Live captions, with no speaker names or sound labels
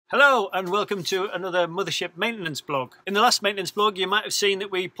Hello and welcome to another mothership maintenance blog. In the last maintenance blog you might have seen that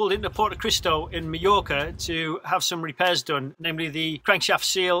we pulled into Porto Christo in Mallorca to have some repairs done, namely the crankshaft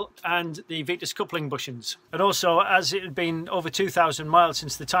seal and the Vetus coupling bushings. And also, as it had been over 2,000 miles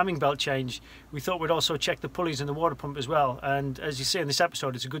since the timing belt change, we thought we'd also check the pulleys and the water pump as well, and as you see in this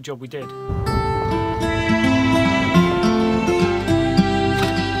episode, it's a good job we did.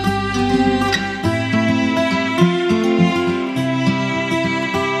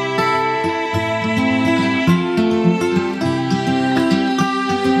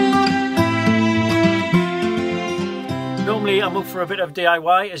 I'm up for a bit of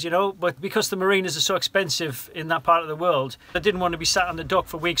DIY, as you know, but because the marinas are so expensive in that part of the world, I didn't want to be sat on the dock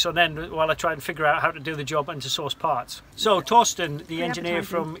for weeks on end while I try and figure out how to do the job and to source parts. So Torsten, the engineer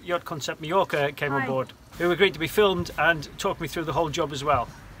from Yacht Concept Mallorca, came on board, who agreed to be filmed and talked me through the whole job as well.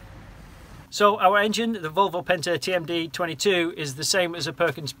 So our engine, the Volvo Penta TMD 22, is the same as a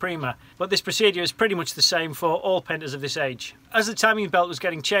Perkins Prima, but this procedure is pretty much the same for all Pentas of this age. As the timing belt was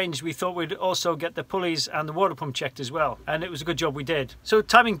getting changed, we thought we'd also get the pulleys and the water pump checked as well, and it was a good job we did. So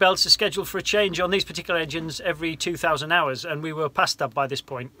timing belts are scheduled for a change on these particular engines every 2,000 hours, and we were past that by this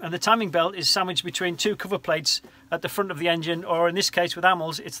point. And the timing belt is sandwiched between two cover plates at the front of the engine, or in this case with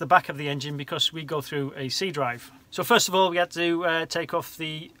Amels, it's the back of the engine because we go through a C drive. So first of all, we had to take off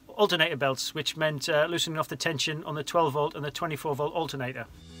the alternator belts, which meant loosening off the tension on the 12 volt and the 24 volt alternator.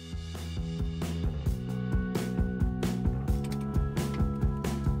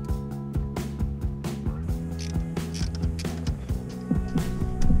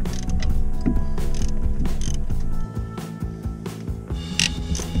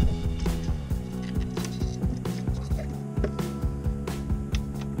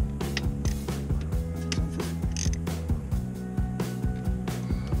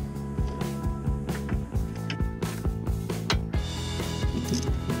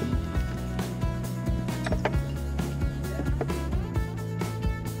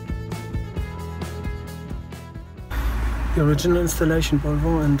 The original installation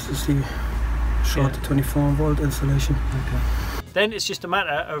Volvo, and this is the short 24 volt installation. Okay. Then it's just a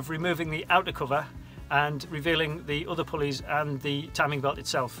matter of removing the outer cover and revealing the other pulleys and the timing belt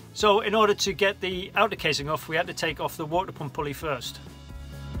itself. So in order to get the outer casing off, we had to take off the water pump pulley first.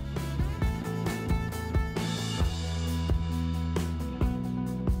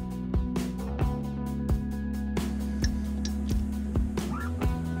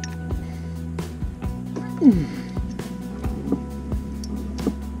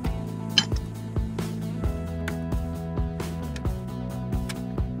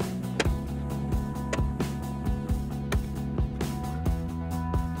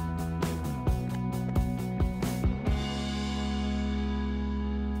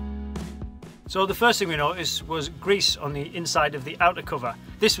 So the first thing we noticed was grease on the inside of the outer cover.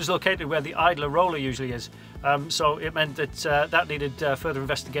 This was located where the idler roller usually is, so it meant that that needed further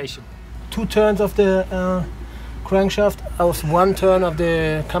investigation. 2 turns of the crankshaft aus 1 turn of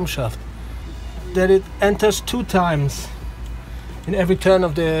the camshaft. That it enters 2 times in every turn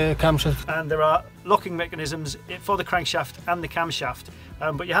of the camshaft. And there are locking mechanisms for the crankshaft and the camshaft,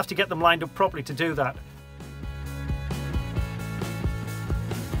 but you have to get them lined up properly to do that.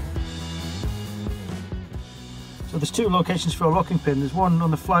 So there's 2 locations for a locking pin. There's one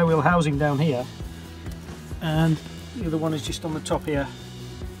on the flywheel housing down here, and the other one is just on the top here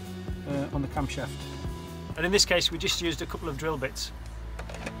on the camshaft. And in this case we just used a couple of drill bits.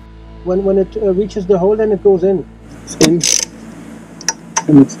 When it reaches the hole, then it goes in. It's in.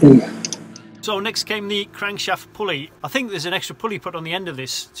 And it's in. So next came the crankshaft pulley. I think there's an extra pulley put on the end of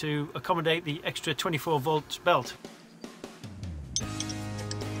this to accommodate the extra 24 volt belt.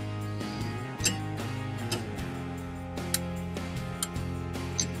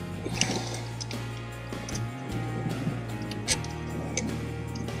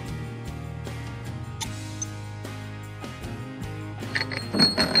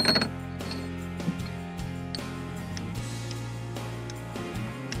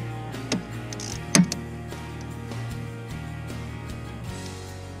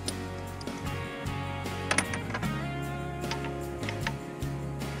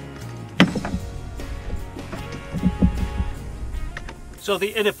 So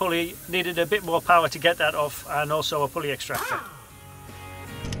the inner pulley needed a bit more power to get that off, and also a pulley extractor.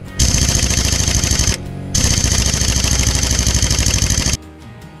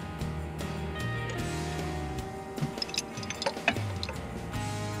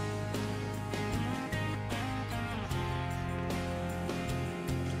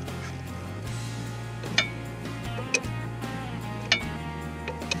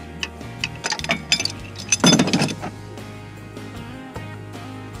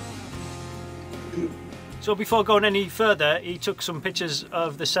 So before going any further, he took some pictures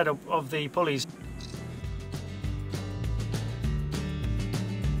of the setup of the pulleys.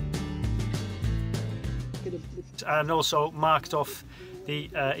 And also marked off the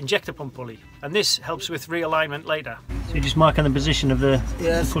injector pump pulley, and this helps with realignment later. So you're just marking the position of the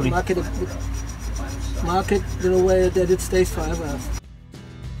pulley. Mark it in a way that it stays forever.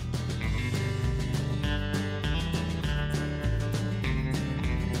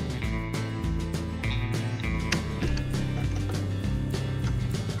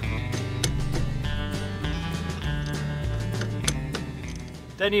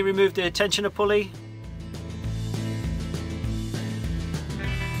 Then he removed the tensioner pulley.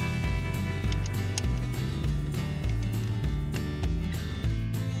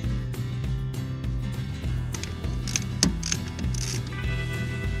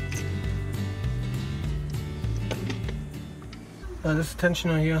 This is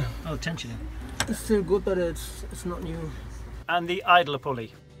tensioner here. Oh, tensioner. It's still good, but it's not new. And the idler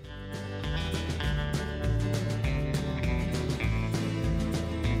pulley.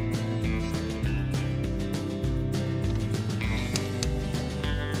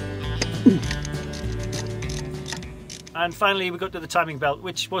 And finally we got to the timing belt,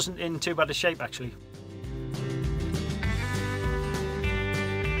 which wasn't in too bad a shape actually.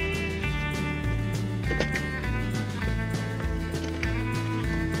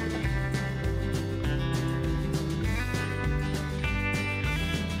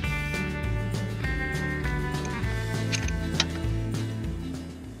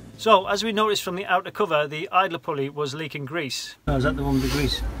 So, as we noticed from the outer cover, the idler pulley was leaking grease. Oh, is that the one with the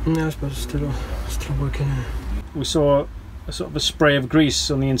grease? No, I suppose it's still working. We saw a sort of a spray of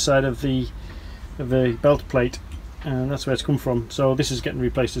grease on the inside of the belt plate, and that's where it's come from. So this is getting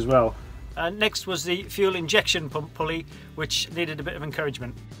replaced as well. And next was the fuel injection pump pulley, which needed a bit of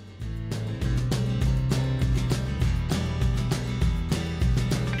encouragement.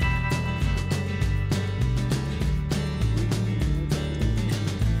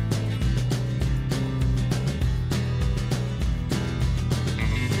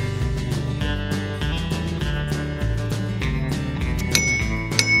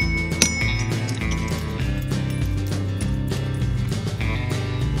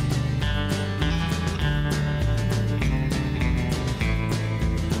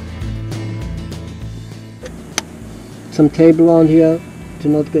 Some tape around here to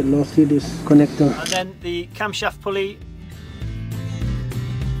not get lost in this connector. And then the camshaft pulley.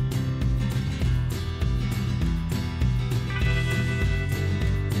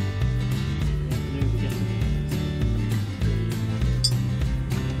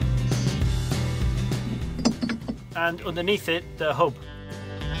 And underneath it, the hub.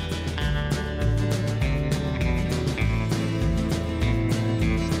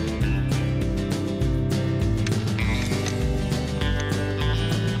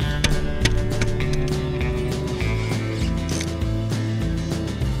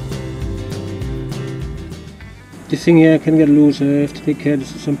 This thing here can get loose, I have to take care,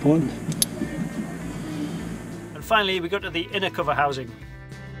 this is important. And finally we got to the inner cover housing.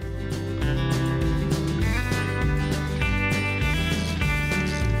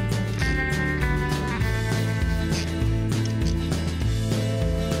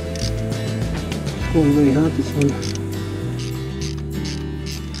 It's going very hard, this one.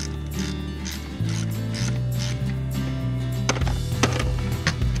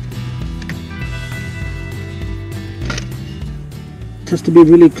 It has to be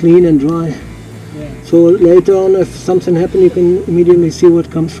really clean and dry. Yeah. So later on, if something happens, you can immediately see where it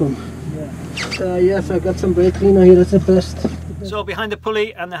comes from. Yeah. Yes, I got some brake cleaner here, that's the best. So behind the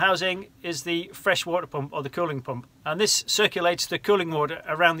pulley and the housing is the fresh water pump, or the cooling pump, and this circulates the cooling water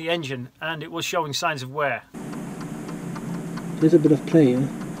around the engine, and it was showing signs of wear. There's a bit of play, yeah?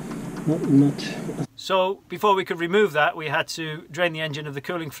 Not much. So before we could remove that, we had to drain the engine of the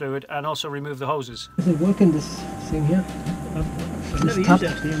cooling fluid and also remove the hoses. Is it working, this thing here? I've never used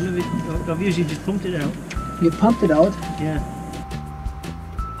it actually. I've usually just pumped it out. You pumped it out? Yeah.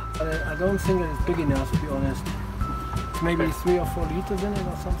 I don't think it's big enough, to be honest. It's maybe 3 or 4 liters in it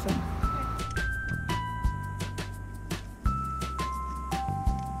or something.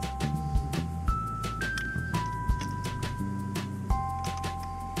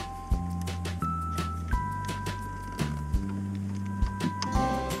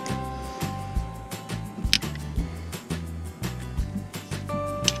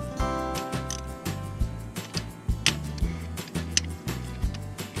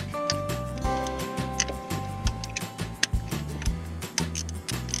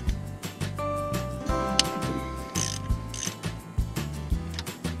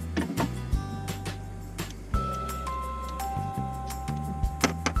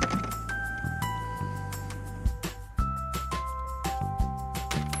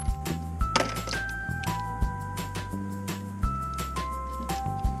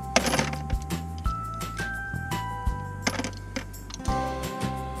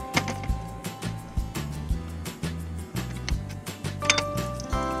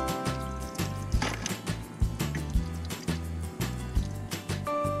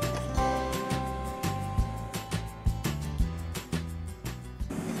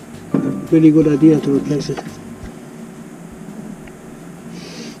 really good idea to replace it.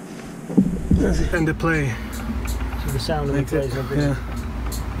 And the play. So the sound of the play is not good. Yeah.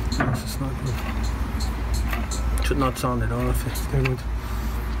 This is not good. Should not sound at all if it's very good.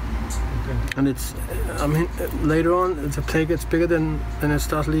 Okay. And it's, I mean, later on the play gets bigger then it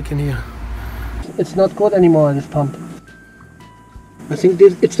starts leaking here. It's not good anymore, this pump. I think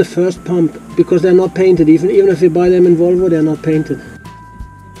it's the first pump because they're not painted. Even if you buy them in Volvo, they're not painted.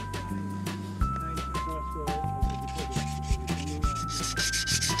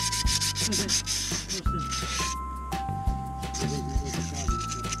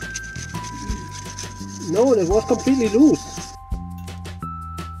 No, it was completely loose.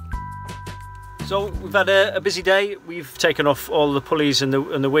 So we've had a busy day. We've taken off all the pulleys and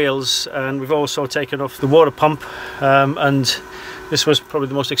the wheels, and we've also taken off the water pump, and this was probably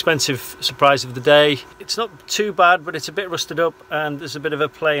the most expensive surprise of the day. It's not too bad, but it's a bit rusted up and there's a bit of a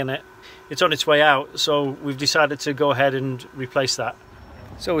play in it. It's on its way out, so we've decided to go ahead and replace that.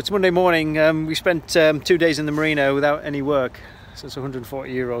 So it's Monday morning. We spent 2 days in the marina without any work, so it's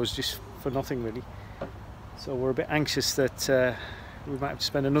 140 euros just for nothing really. So we're a bit anxious that we might have to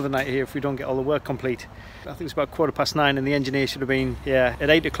spend another night here if we don't get all the work complete. I think it's about 9:15 and the engineer should have been at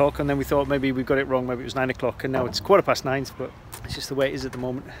 8 o'clock, and then we thought maybe we got it wrong, maybe it was 9 o'clock, and now it's 9:15, but it's just the way it is at the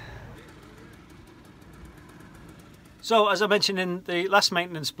moment. So as I mentioned in the last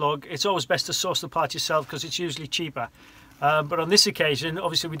maintenance blog, it's always best to source the part yourself because it's usually cheaper. But on this occasion,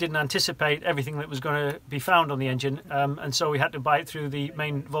 obviously we didn't anticipate everything that was going to be found on the engine, and so we had to buy it through the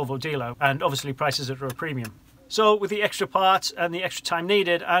main Volvo dealer, and obviously prices are a premium. So with the extra parts and the extra time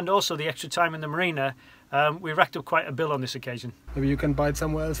needed, and also the extra time in the marina, we racked up quite a bill on this occasion. Maybe you can buy it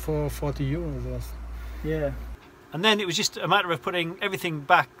somewhere else for 40 euros or so. Yeah. And then it was just a matter of putting everything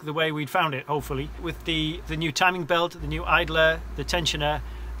back the way we'd found it, hopefully, with the new timing belt, the new idler, the tensioner,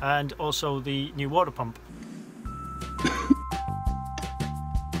 and also the new water pump.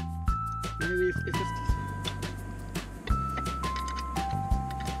 Maybe if it's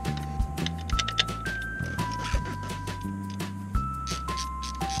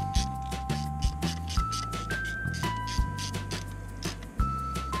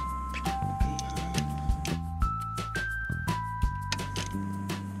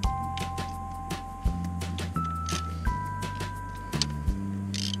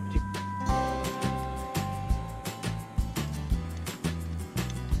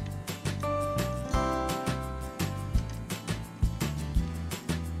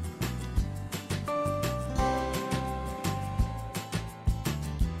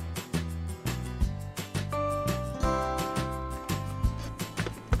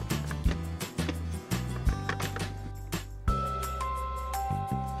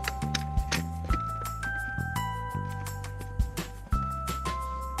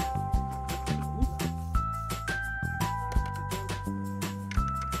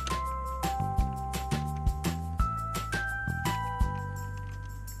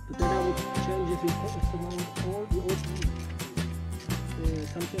if you put it around all the old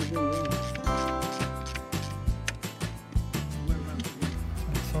something very wrong.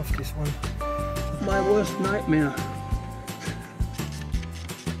 It's off this one. My worst nightmare.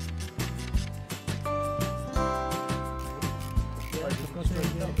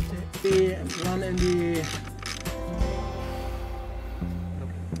 The one in the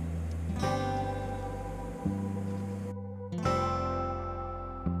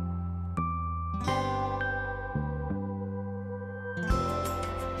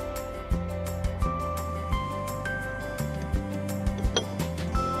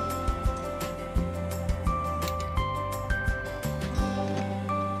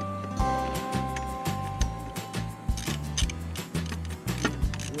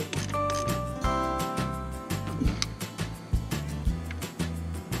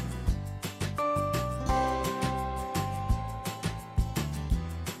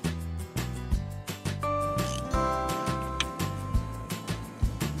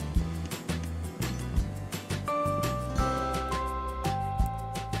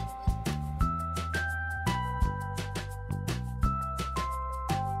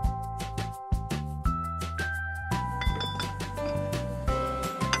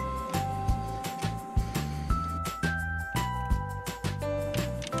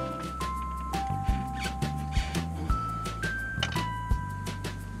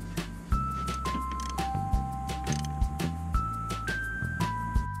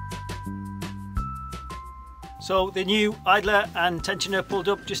So the new idler and tensioner pulled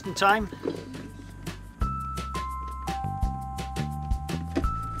up just in time.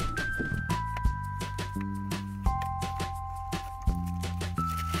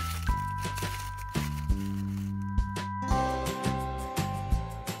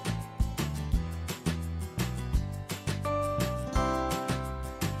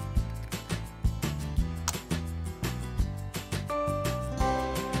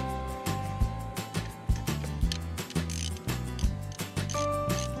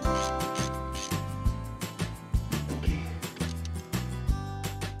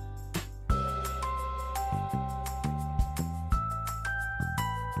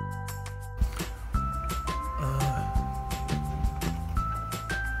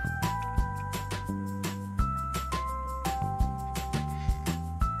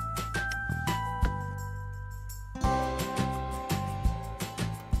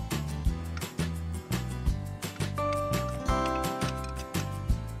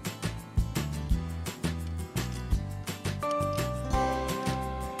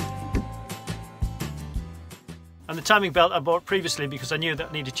 And the timing belt I bought previously because I knew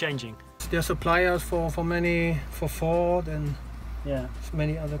that needed changing. They're suppliers for Ford and Yeah.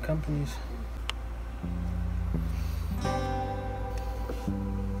 many other companies.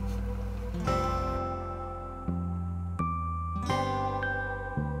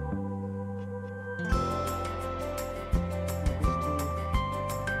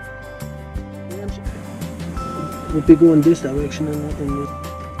 Would be going this direction and not in this.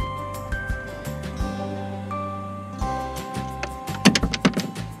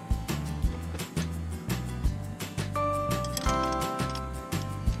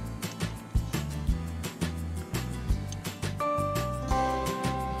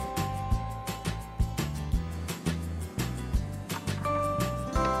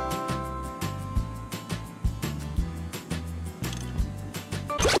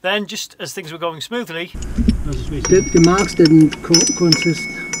 Then, just as things were going smoothly, the marks didn't consist.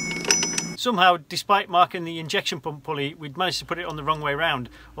 somehow, despite marking the injection pump pulley, we'd managed to put it on the wrong way round,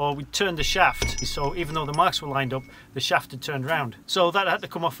 or we'd turned the shaft. So even though the marks were lined up, the shaft had turned round. So that had to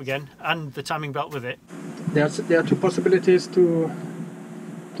come off again, and the timing belt with it. There are two possibilities to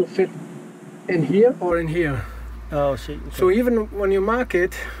fit in here or in here. Oh, see. Okay. So even when you mark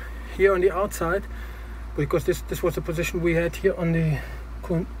it here on the outside, because this was the position we had here on the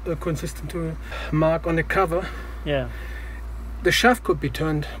consistent to mark on the cover, Yeah. the shaft could be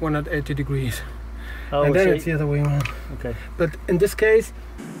turned 180 degrees. Oh, And then see. it's the other way around. Okay. But in this case,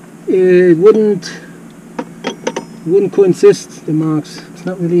 it wouldn't consist, the marks. It's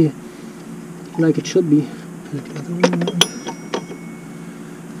not really like it should be. Put it the other way around.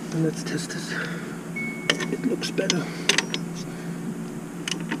 And let's test it. It looks better.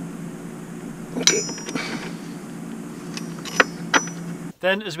 Okay.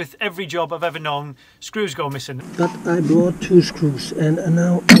 Then, as with every job I've ever known, screws go missing. But I brought 2 screws and I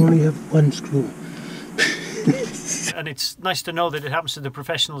now only have 1 screw. And it's nice to know that it happens to the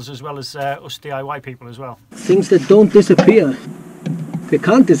professionals as well as us DIY people as well. Things that don't disappear, they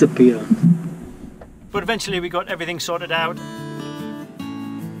can't disappear. But eventually we got everything sorted out.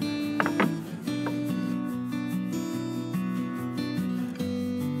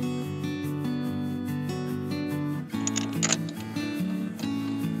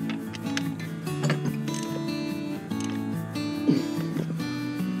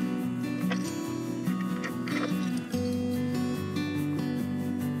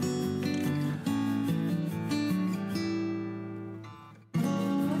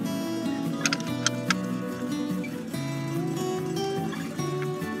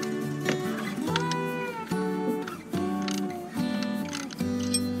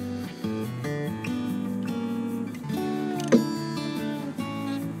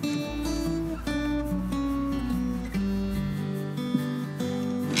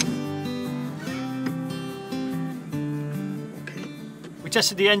 We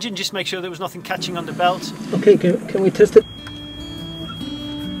tested the engine just to make sure there was nothing catching on the belt. Okay, can we test it?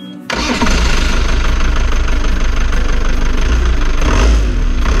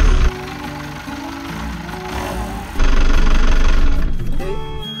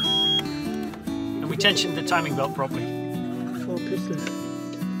 And we tensioned the timing belt properly. 4 pistons.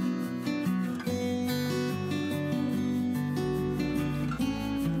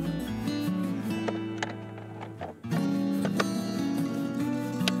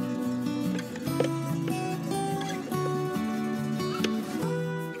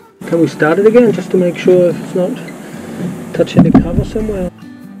 Can we start it again just to make sure it's not touching the cover somewhere?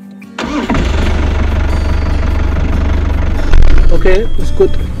 Okay, that's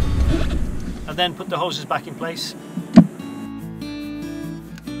good. And then put the hoses back in place.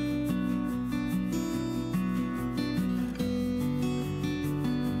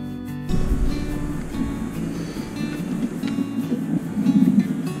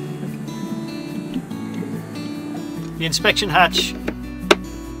 The inspection hatch,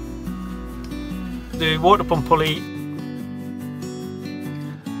 the water pump pulley,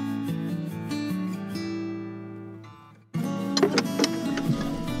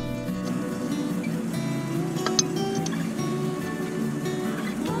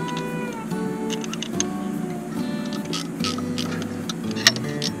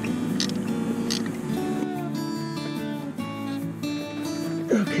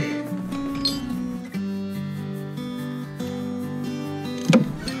 Okay.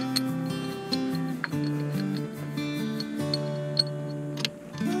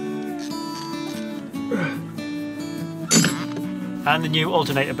 and the new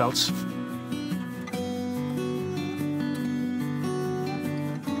alternator belts.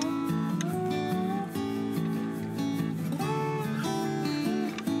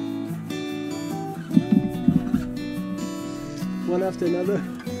 one after another.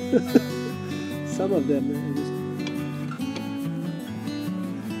 Some of them.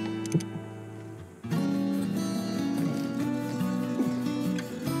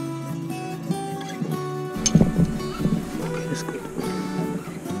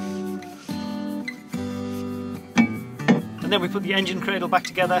 And then we put the engine cradle back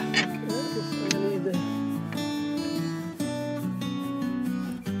together.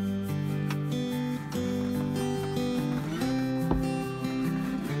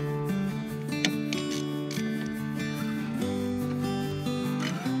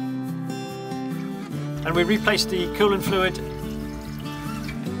 And we replaced the coolant fluid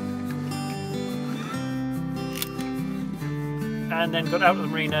and then got out of the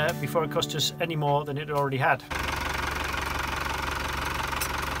marina before it cost us any more than it already had.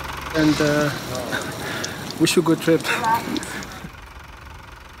 And wish you a good trip. I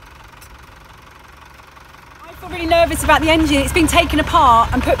feel really nervous about the engine. It's been taken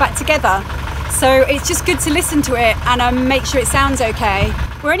apart and put back together, so it's just good to listen to it and make sure it sounds okay.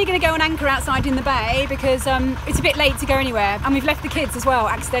 We're only going to go on anchor outside in the bay because it's a bit late to go anywhere, and we've left the kids as well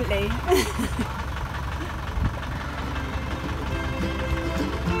accidentally.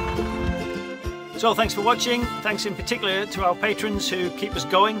 So thanks for watching. Thanks in particular to our patrons who keep us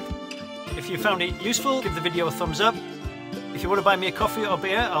going. If you found it useful, give the video a thumbs up. If you want to buy me a coffee or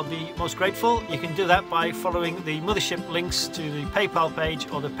beer, I'll be most grateful. You can do that by following the mothership links to the PayPal page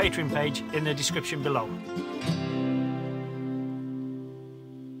or the Patreon page in the description below.